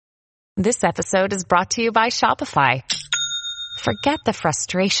This episode is brought to you by Shopify. Forget the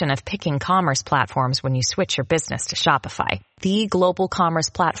frustration of picking commerce platforms when you switch your business to Shopify, the global commerce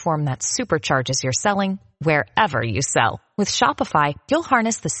platform that supercharges your selling wherever you sell. With Shopify, you'll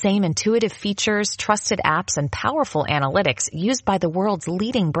harness the same intuitive features, trusted apps, and powerful analytics used by the world's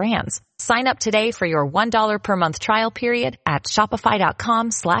leading brands. Sign up today for your $1 per month trial period at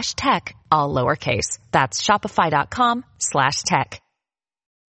shopify.com/tech, all lowercase. That's shopify.com/tech.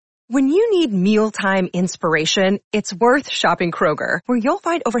 When you need mealtime inspiration, it's worth shopping Kroger, where you'll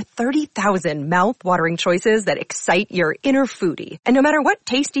find over 30,000 mouth-watering choices that excite your inner foodie. And no matter what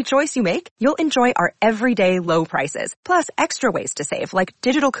tasty choice you make, you'll enjoy our everyday low prices, plus extra ways to save, like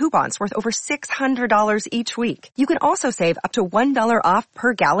digital coupons worth over $600 each week. You can also save up to $1 off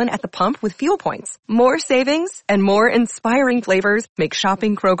per gallon at the pump with fuel points. More savings and more inspiring flavors make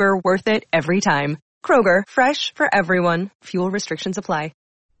shopping Kroger worth it every time. Kroger, fresh for everyone. Fuel restrictions apply.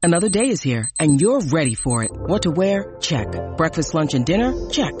 Another day is here, and you're ready for it. What to wear? Check. Breakfast, lunch, and dinner?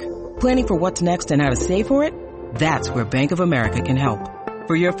 Check. Planning for what's next and how to save for it? That's where Bank of America can help.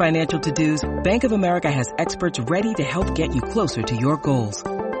 For your financial to-dos, Bank of America has experts ready to help get you closer to your goals.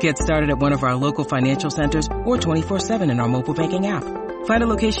 Get started at one of our local financial centers or 24/7 in our mobile banking app. Find a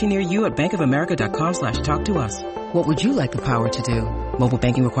location near you at bankofamerica.com/talktous. What would you like the power to do? Mobile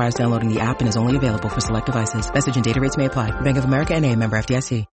banking requires downloading the app and is only available for select devices. Message and data rates may apply. Bank of America N.A., member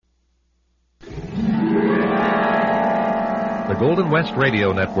FDIC. The Golden West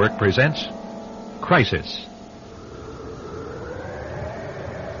Radio Network presents Crisis.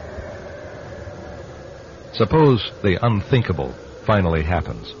 Suppose the unthinkable finally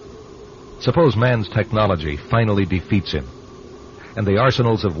happens. Suppose man's technology finally defeats him, and the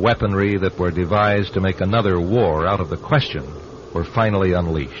arsenals of weaponry that were devised to make another war out of the question were finally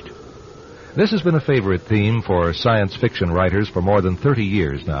unleashed. This has been a favorite theme for science fiction writers for more than 30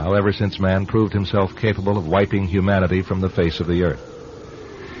 years now, ever since man proved himself capable of wiping humanity from the face of the earth.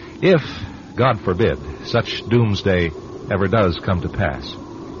 If, God forbid, such doomsday ever does come to pass,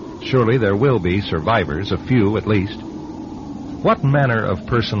 surely there will be survivors, a few at least. What manner of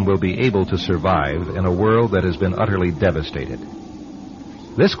person will be able to survive in a world that has been utterly devastated?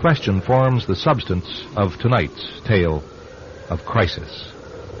 This question forms the substance of tonight's tale of Crisis.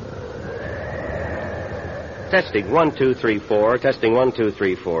 Testing 1, 2, 3, 4. Testing 1, 2,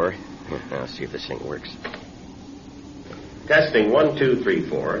 3, 4. Now see if this thing works. Testing 1, 2, 3,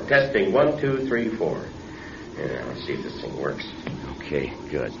 4. Testing 1, 2, 3, 4. Yeah, let's see if this thing works. Okay,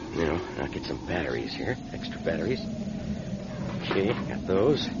 good. Now, I'll get some batteries here. Extra batteries. Okay, got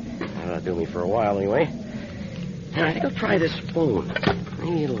those. That'll do me for a while anyway. Now, I think I'll try this phone.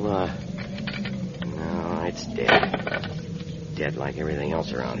 Maybe it'll, No, it's dead. Dead like everything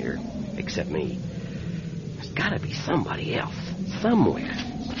else around here, except me. There's got to be somebody else, somewhere.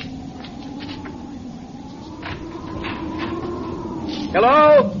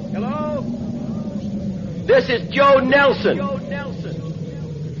 Hello? Hello? This is Joe Nelson.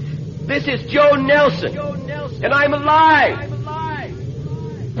 This is Joe Nelson. And I'm alive.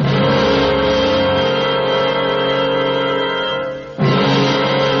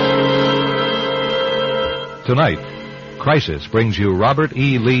 Tonight, Crisis brings you Robert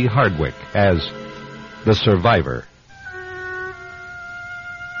E. Lee Hardwick as the survivor.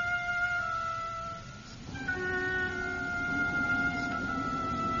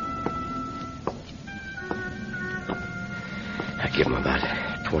 I give him about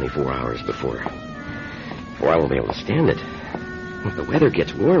 24 hours before I won't be able to stand it. If the weather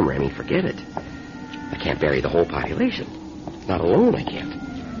gets warmer, forget it. I can't bury the whole population. Not alone, I can't.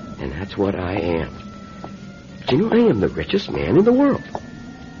 And that's what I am. But I am the richest man in the world.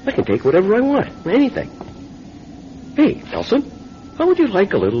 I can take whatever I want, anything. Hey, Nelson, how would you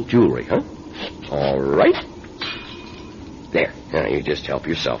like a little jewelry, huh? All right. There, now you just help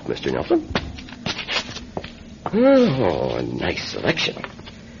yourself, Mr. Nelson. Oh, a nice selection.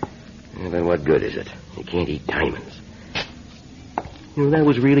 Then what good is it? You can't eat diamonds. That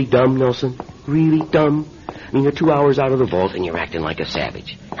was really dumb, Nelson. Really dumb. You're 2 hours out of the vault and you're acting like a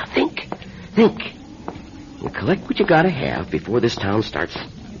savage. Now think. You collect what you gotta have before this town starts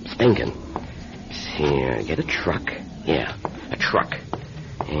stinking. Here, get a truck. Yeah, a truck.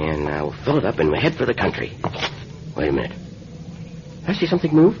 And we'll fill it up and we'll head for the country. Wait a minute. I see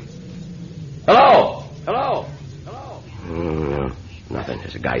something move. Hello? Hello? Nothing.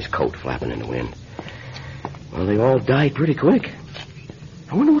 There's a guy's coat flapping in the wind. Well, they all died pretty quick.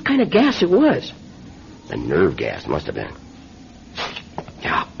 I wonder what kind of gas it was. The nerve gas must have been.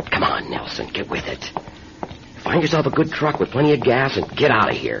 Now, come on, Nelson, get with it. Find yourself a good truck with plenty of gas and get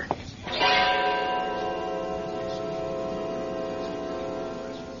out of here.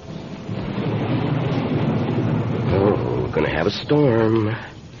 have a storm.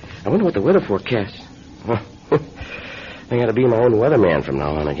 I wonder what the weather forecast... Well, I gotta be my own weatherman from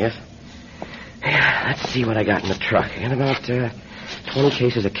now on, I guess. Yeah, let's see what I got in the truck. I got about 20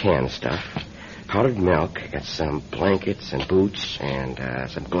 cases of canned stuff. Powdered milk. I got some blankets and boots and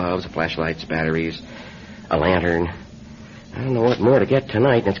some gloves, flashlights, batteries, a lantern. I don't know what more to get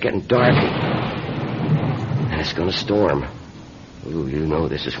tonight, and it's getting dark. And it's gonna storm. Ooh, you know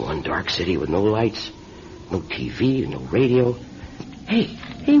this is one dark city with no lights, no TV, no radio. Hey,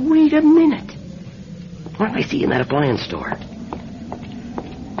 wait a minute. What do I see in that appliance store?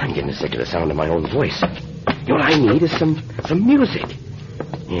 I'm getting sick of the sound of my own voice. You know what I need is some music.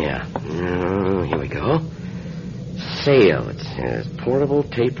 Yeah, here we go. Sale, it says. Portable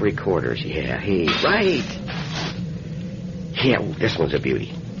tape recorders. Yeah, hey, right. Yeah, well, this one's a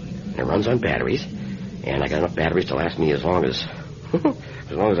beauty. It runs on batteries, and I got enough batteries to last me as long as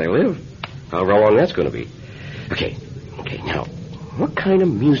I live. However long that's going to be. Okay, now, what kind of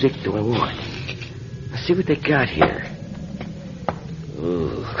music do I want? Let's see what they got here.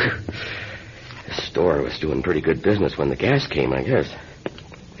 Ooh, the store was doing pretty good business when the gas came, I guess.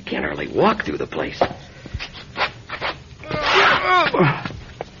 I can't hardly walk through the place. There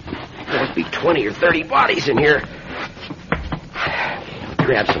must be 20 or 30 bodies in here.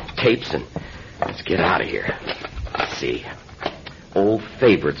 Grab some tapes and let's get out of here. Let's see. Old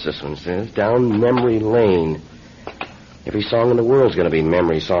favorites, this one says. Down memory lane. Every song in the world's going to be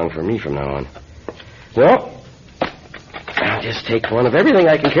memory song for me from now on. Well, I'll just take one of everything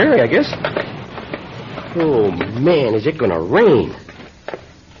I can carry, I guess. Oh, man, is it going to rain?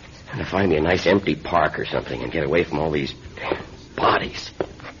 I'm going to find me a nice empty park or something and get away from all these bodies.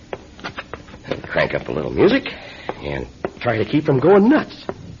 And crank up a little music and try to keep them going nuts.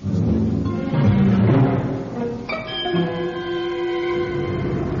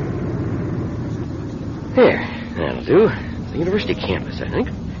 There, that'll do. It's the university campus, I think.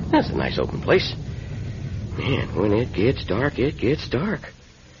 That's a nice open place. Man, when it gets dark, it gets dark.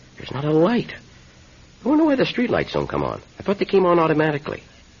 There's not a light. I wonder why the streetlights don't come on. I thought they came on automatically.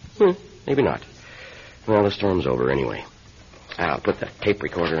 Maybe not. Well, the storm's over anyway. I'll put the tape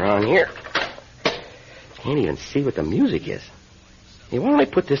recorder on here. Can't even see what the music is. Hey, why don't I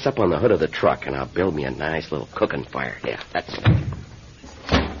put this up on the hood of the truck and I'll build me a nice little cooking fire. Yeah, that's...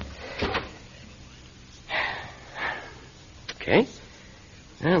 Okay.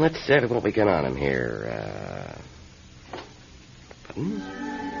 Now, let's see what we got on him here. Button.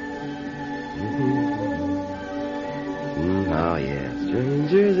 Oh, yeah.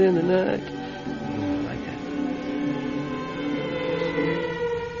 Strangers in the night. I like that.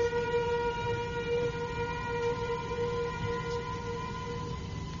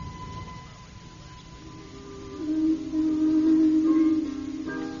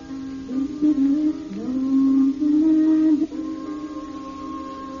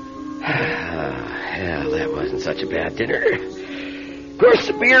 Yeah, that wasn't such a bad dinner. Of course,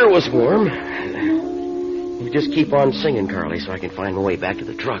 the beer was warm. You just keep on singing, Carly, so I can find my way back to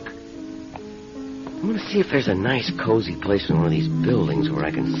the truck. I want to see if there's a nice, cozy place in one of these buildings where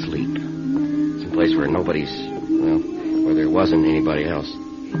I can sleep. Some place where nobody's, well, where there wasn't anybody else.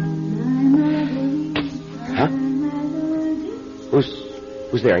 Huh?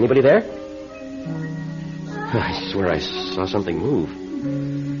 Who's there? Anybody there? I swear I saw something move.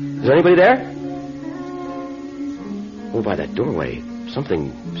 Is there anybody there? Oh, by that doorway,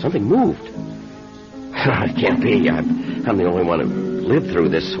 something moved. It can't be. I'm the only one who lived through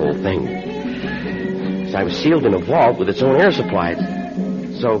this whole thing. I was sealed in a vault with its own air supply.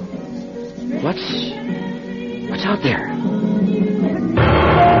 So, what's out there?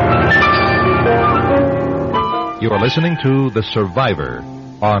 You are listening to The Survivor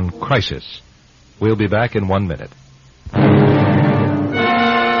on Crisis. We'll be back in 1 minute.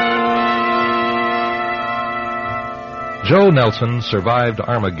 Joe Nelson survived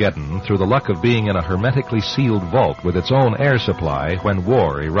Armageddon through the luck of being in a hermetically sealed vault with its own air supply when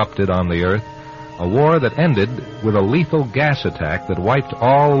war erupted on the Earth, a war that ended with a lethal gas attack that wiped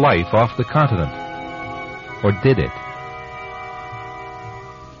all life off the continent. Or did it?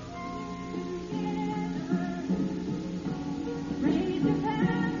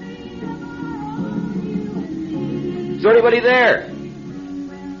 Is there anybody there?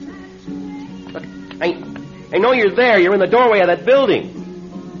 I know you're there. You're in the doorway of that building.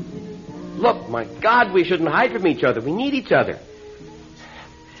 Look, my God, we shouldn't hide from each other. We need each other.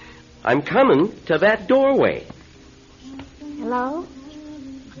 I'm coming to that doorway. Hello?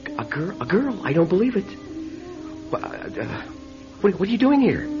 A girl. I don't believe it. What are you doing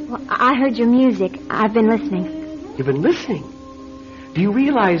here? Well, I heard your music. I've been listening. You've been listening? Do you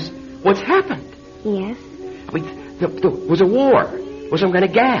realize what's happened? Yes. I mean, There was a war. Or some kind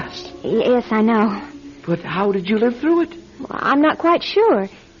of gas. Yes, I know. But how did you live through it? Well, I'm not quite sure.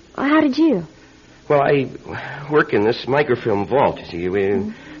 Well, how did you? Well, I work in this microfilm vault, you see.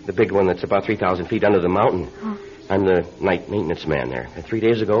 The big one that's about 3,000 feet under the mountain. Oh. I'm the night maintenance man there. And 3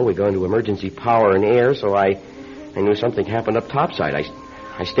 days ago, we go into emergency power and air, so I knew something happened up topside. I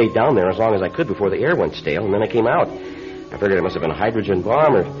stayed down there as long as I could before the air went stale, and then I came out. I figured it must have been a hydrogen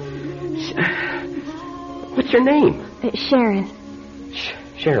bomb or... What's your name? Sharon.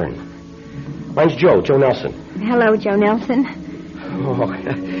 Sharon. Mine's Joe Nelson. Hello, Joe Nelson. Oh,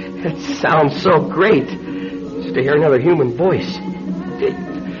 that sounds so great. Just to hear another human voice.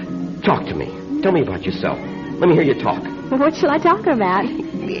 Talk to me. Tell me about yourself. Let me hear you talk. What shall I talk about?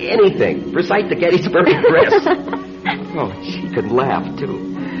 Anything. Recite the Gettysburg Address. Oh, she could laugh,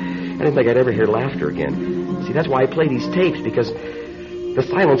 too. I didn't think I'd ever hear laughter again. See, that's why I play these tapes, because the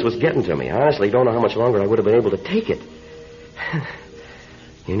silence was getting to me. I honestly don't know how much longer I would have been able to take it.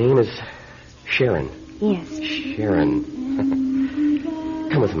 Your name is Sharon. Yes. Sharon.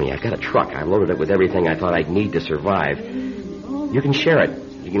 Come with me. I've got a truck. I've loaded it with everything I thought I'd need to survive. You can share it.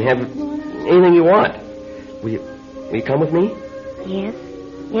 You can have anything you want. Will you come with me? Yes.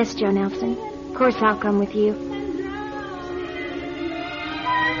 Yes, Joe Nelson. Of course I'll come with you.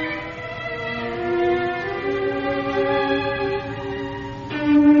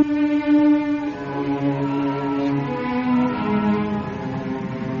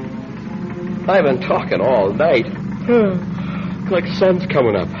 I've been talking all night. Like the sun's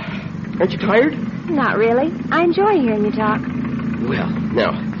coming up. Aren't you tired? Not really. I enjoy hearing you talk. Well,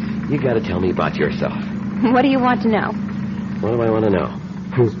 now, you got to tell me about yourself. What do you want to know? What do I want to know?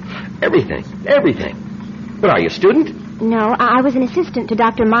 Everything. But are you a student? No, I was an assistant to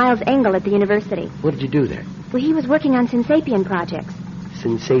Dr. Miles Engel at the university. What did you do there? Well, he was working on Synsapien projects.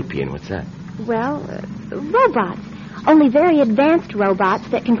 Synsapien? What's that? Well, robots. Only very advanced robots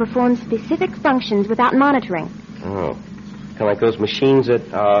that can perform specific functions without monitoring. Oh. Kind of like those machines that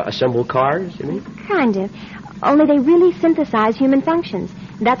assemble cars, you mean? Kind of. Only they really synthesize human functions.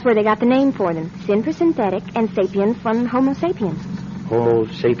 That's where they got the name for them. Syn for synthetic and sapien from Homo sapiens. Homo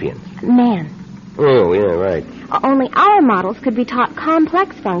sapiens? Man. Oh, yeah, right. Only our models could be taught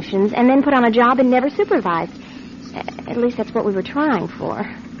complex functions and then put on a job and never supervised. At least that's what we were trying for.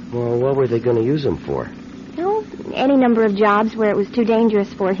 Well, what were they going to use them for? Oh, any number of jobs where it was too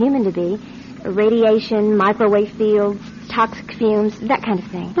dangerous for a human to be. Radiation, microwave fields, toxic fumes, that kind of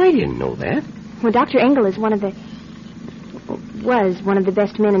thing. I didn't know that. Well, Dr. Engel is was one of the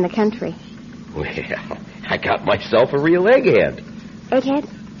best men in the country. Well, I got myself a real egghead. Egghead?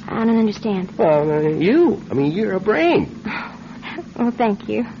 I don't understand. Well, you're a brain. Well, thank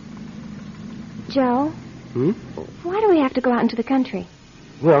you. Joe? Why do we have to go out into the country?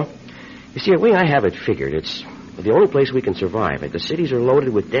 Well, you see, the way I have it figured, it's the only place we can survive. The cities are loaded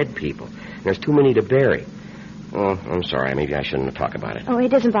with dead people. And there's too many to bury. Oh, I'm sorry. Maybe I shouldn't talk about it. Oh, it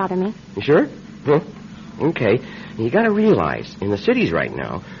doesn't bother me. You sure? Okay. You got to realize, in the cities right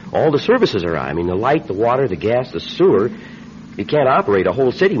now, all the services are out. I mean, the light, the water, the gas, the sewer. You can't operate a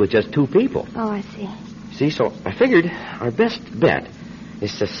whole city with just two people. Oh, I see. See, so I figured our best bet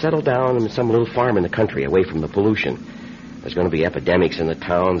is to settle down in some little farm in the country away from the pollution. There's going to be epidemics in the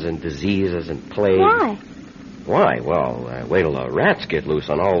towns and diseases and plague. Why? Why? Well, wait till the rats get loose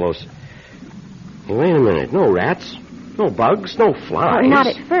on all those... Hey, wait a minute. No rats, no bugs, no flies. Well, not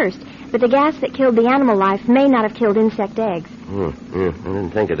at first. But the gas that killed the animal life may not have killed insect eggs. I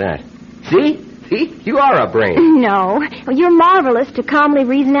didn't think of that. See? You are a brain. No. Well, you're marvelous to calmly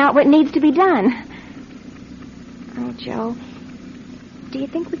reason out what needs to be done. Oh, Joe, do you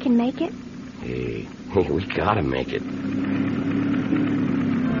think we can make it? Hey, we gotta make it.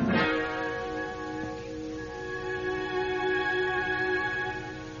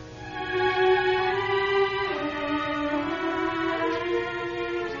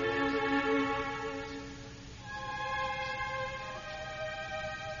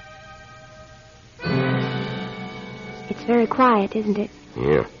 It's very quiet, isn't it?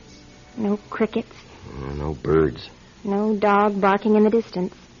 Yeah. No crickets. No birds. No dog barking in the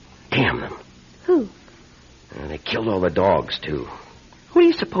distance. Damn them. Who? They killed all the dogs, too. Who do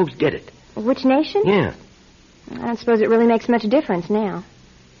you suppose did it? Which nation? Yeah. I don't suppose it really makes much difference now.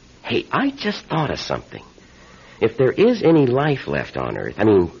 Hey, I just thought of something. If there is any life left on Earth, I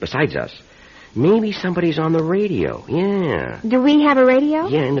mean, besides us, maybe somebody's on the radio. Yeah. Do we have a radio?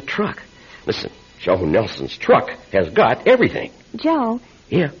 Yeah, in the truck. Listen, Joe Nelson's truck has got everything. Joe?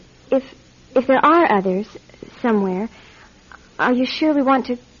 Yeah? If there are others somewhere, are you sure we want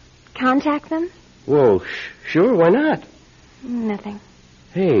to contact them? Well, sure, why not? Nothing.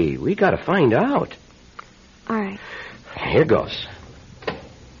 Hey, we gotta find out. All right. Here goes.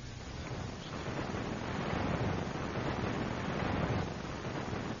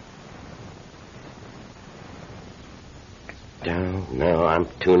 No, I'm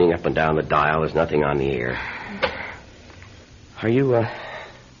tuning up and down the dial. There's nothing on the air. Are you,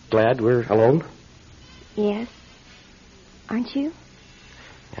 glad we're alone? Yes. Aren't you?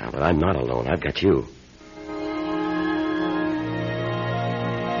 Yeah, but I'm not alone. I've got you.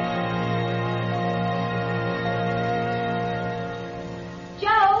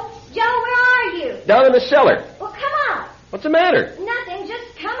 Joe, where are you? Down in the cellar. Well, come up. What's the matter? Nothing,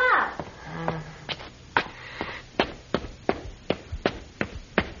 just come up.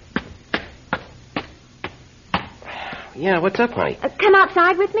 Yeah, what's up, honey? Come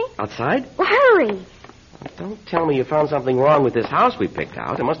outside with me? Outside? Well, hurry. Don't tell me you found something wrong with this house we picked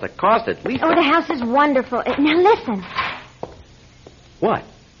out. It must have cost at least... Oh, the house is wonderful. Now, listen. What?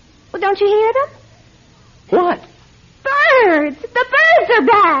 Well, don't you hear them? What? Birds! The birds are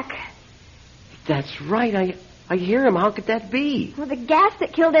back! That's right. I hear them. How could that be? Well, the gas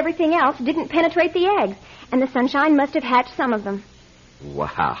that killed everything else didn't penetrate the eggs, and the sunshine must have hatched some of them.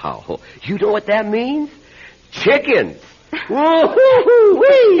 Wow. You know what that means? Chickens!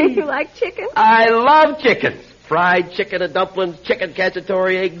 Woo-hoo-hoo-wee! You like chicken? I love chickens. Fried chicken and dumplings, chicken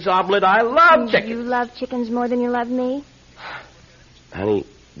cacciatore, eggs omelet. I love chicken. You love chickens more than you love me? Honey,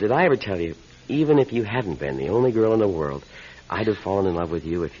 did I ever tell you, even if you hadn't been the only girl in the world, I'd have fallen in love with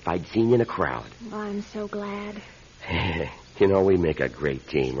you if I'd seen you in a crowd. Oh, I'm so glad. You know, we make a great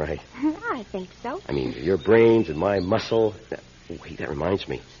team, right? I think so. I mean, your brains and my muscle. Wait, that reminds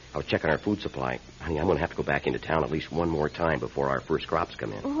me. I was checking our food supply. Honey, I'm going to have to go back into town at least one more time before our first crops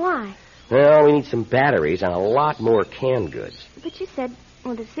come in. Why? Well, we need some batteries and a lot more canned goods. But you said,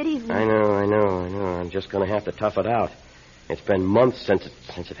 well, the city's... I know. I'm just going to have to tough it out. It's been months since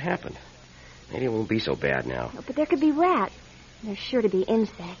it happened. Maybe it won't be so bad now. Oh, but there could be rats. There's sure to be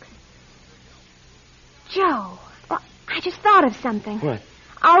insects. Joe, well, I just thought of something. What?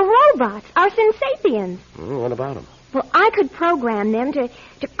 Our robots, our synsapians. What about them? Well, I could program them to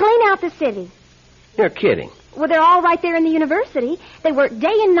clean out the city. You're kidding. Well, they're all right there in the university. They work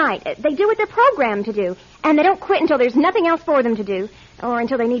day and night. They do what they're programmed to do. And they don't quit until there's nothing else for them to do. Or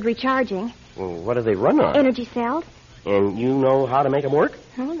until they need recharging. Well, what do they run on? Energy cells. And you know how to make them work?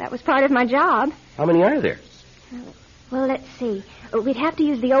 Well, that was part of my job. How many are there? Well, let's see. We'd have to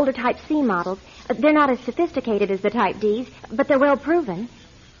use the older Type C models. They're not as sophisticated as the Type Ds, but they're well proven.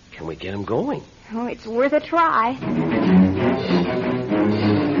 Can we get them going? Oh, it's worth a try.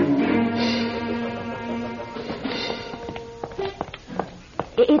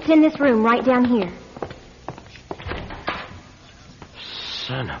 It's in this room, right down here.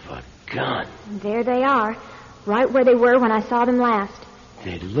 Son of a gun. There they are, right where they were when I saw them last.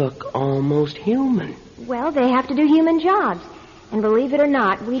 They look almost human. Well, they have to do human jobs. And believe it or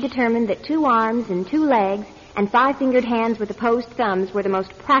not, we determined that 2 arms and 2 legs and 5-fingered hands with opposed thumbs were the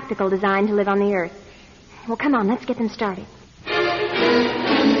most practical design to live on the earth. Well, come on, let's get them started.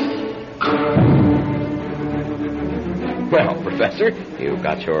 Well, Professor, you've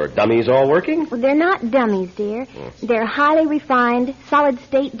got your dummies all working? Well, they're not dummies, dear. They're highly refined,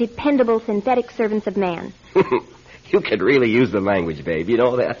 solid-state, dependable synthetic servants of man. You could really use the language, babe. You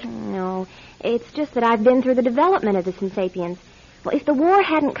know that? No, it's just that I've been through the development of the synsapians. Well, if the war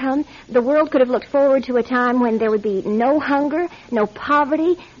hadn't come, the world could have looked forward to a time when there would be no hunger, no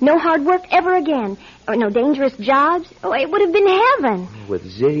poverty, no hard work ever again, or no dangerous jobs. Oh, it would have been heaven. With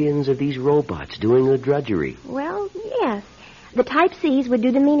zillions of these robots doing the drudgery. Well, yes. The Type Cs would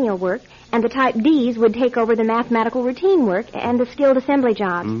do the menial work, and the Type Ds would take over the mathematical routine work and the skilled assembly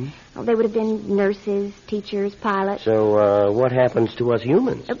jobs. Mm-hmm. Well, they would have been nurses, teachers, pilots. So, what happens to us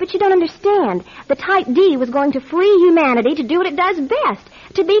humans? But you don't understand. The Type D was going to free humanity to do what it does best,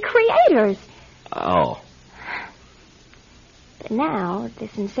 to be creators. Oh. But now, the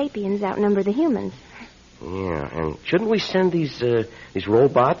synsapians outnumber the humans. Yeah, and shouldn't we send these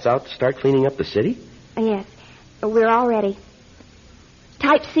robots out to start cleaning up the city? Yes, we're all ready.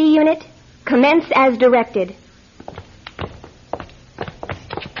 Type C unit, commence as directed.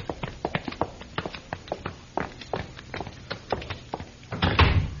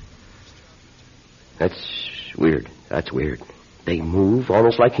 That's weird. They move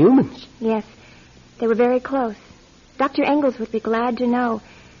almost like humans. Yes, they were very close. Dr. Engels would be glad to know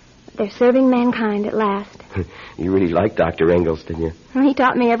they're serving mankind at last. You really liked Dr. Engels, didn't you? Well, he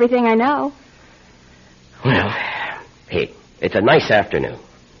taught me everything I know. Well, hey, it's a nice afternoon.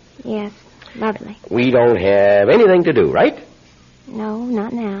 Yes, lovely. We don't have anything to do, right? No,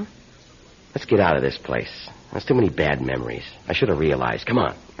 not now. Let's get out of this place. There's too many bad memories. I should have realized. Come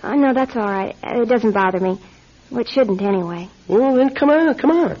on. Oh, no, that's all right. It doesn't bother me. Well, it shouldn't anyway. Well, then come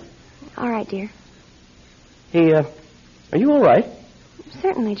on. All right, dear. Hey, are you all right?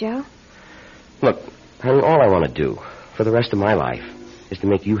 Certainly, Joe. Look, honey, all I want to do for the rest of my life is to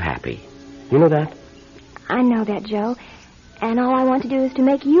make you happy. You know that? I know that, Joe. And all I want to do is to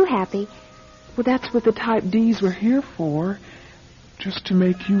make you happy. Well, that's what the Type Ds were here for. Just to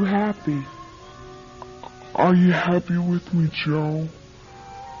make you happy. Are you happy with me, Joe?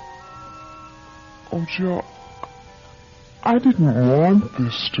 Oh, Joe, I didn't want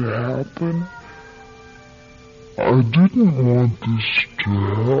this to happen. I didn't want this to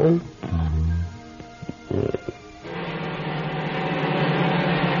happen.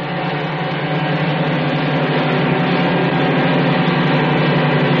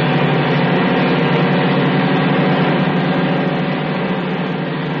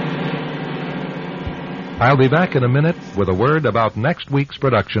 I'll be back in a minute with a word about next week's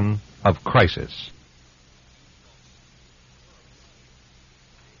production of Crisis.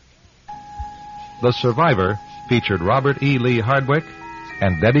 The Survivor featured Robert E. Lee Hardwick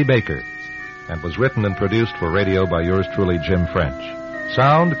and Debbie Baker and was written and produced for radio by yours truly, Jim French.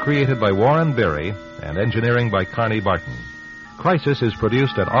 Sound created by Warren Berry and engineering by Connie Barton. Crisis is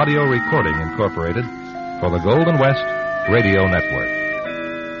produced at Audio Recording Incorporated for the Golden West Radio Network.